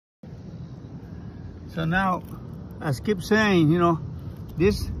So now, as I keep saying, you know,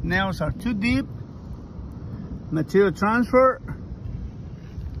 these nails are too deep. Material transfer,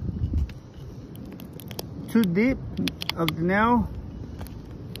 too deep of the nail.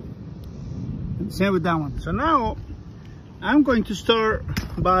 And same with that one. So now I'm going to start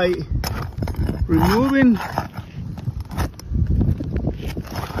by removing,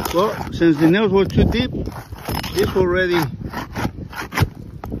 well, since the nails were too deep, this already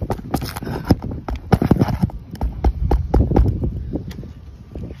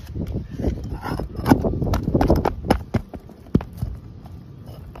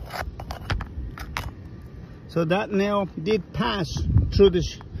so that nail did pass through the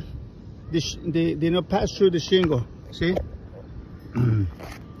nail passed through the shingle. See?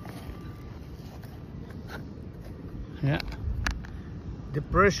 Yeah. The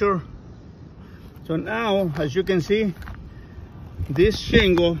pressure. So now, as you can see, this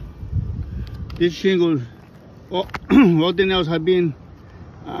shingle, all the nails have been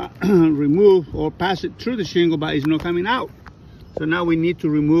removed or passed it through the shingle, but it's not coming out. So now we need to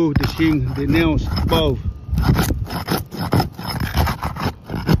remove the nails above.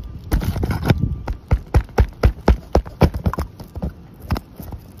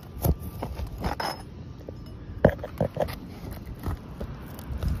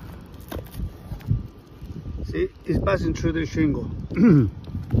 See, it's passing through the shingle.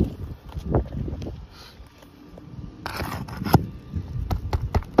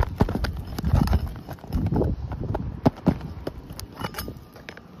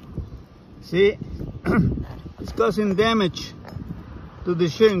 See, it's causing damage to the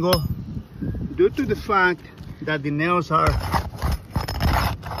shingle due to the fact that the nails are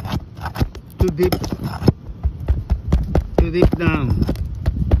too deep down.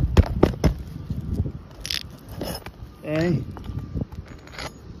 Okay,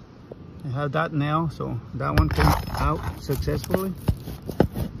 I have that nail, so that one came out successfully.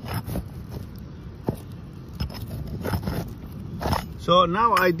 So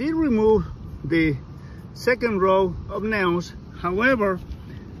now I did remove the second row of nails. However,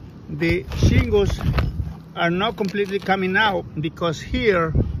 the shingles are not completely coming out because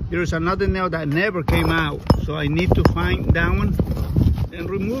here there is another nail that never came out. So I need to find that one and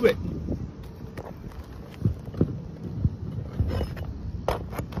remove it.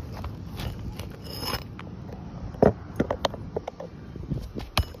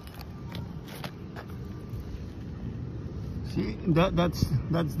 See, that's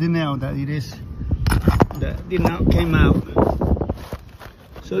the nail that it is that the nail came out.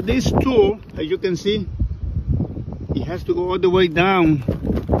 So this tool, as you can see, it has to go all the way down.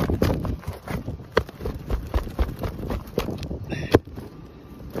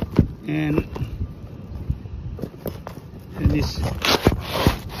 And this,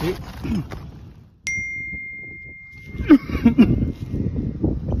 see?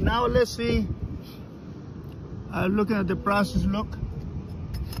 Now let's see. Looking at the process, look.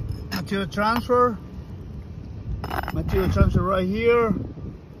 Material transfer right here.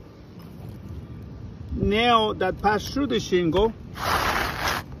 Nail that passed through the shingle.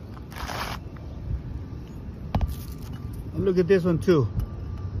 And look at this one too.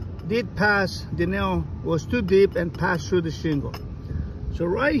 Did pass, the nail was too deep and passed through the shingle. So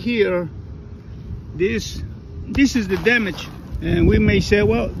right here, this is the damage. And we may say,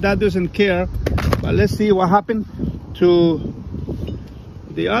 well, that doesn't care. But let's see what happened to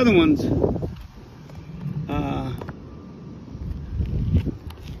the other ones.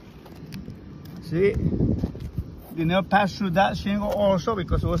 See, the nail passed through that shingle also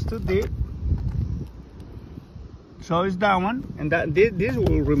because it was too deep. So it's that one, and that this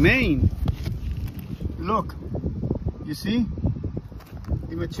will remain. Look, you see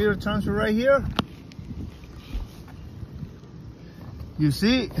the material transfer right here. You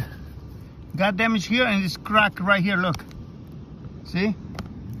see, got damage here and this crack right here. Look, see.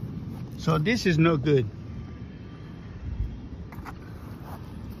 So this is no good.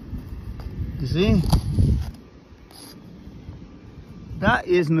 You see, that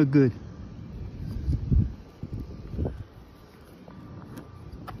is no good.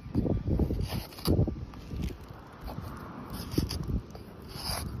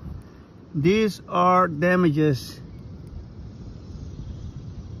 These are damages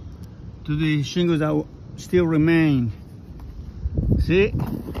to the shingles that still remain. See,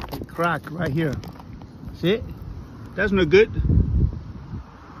 crack right here. See, that's no good.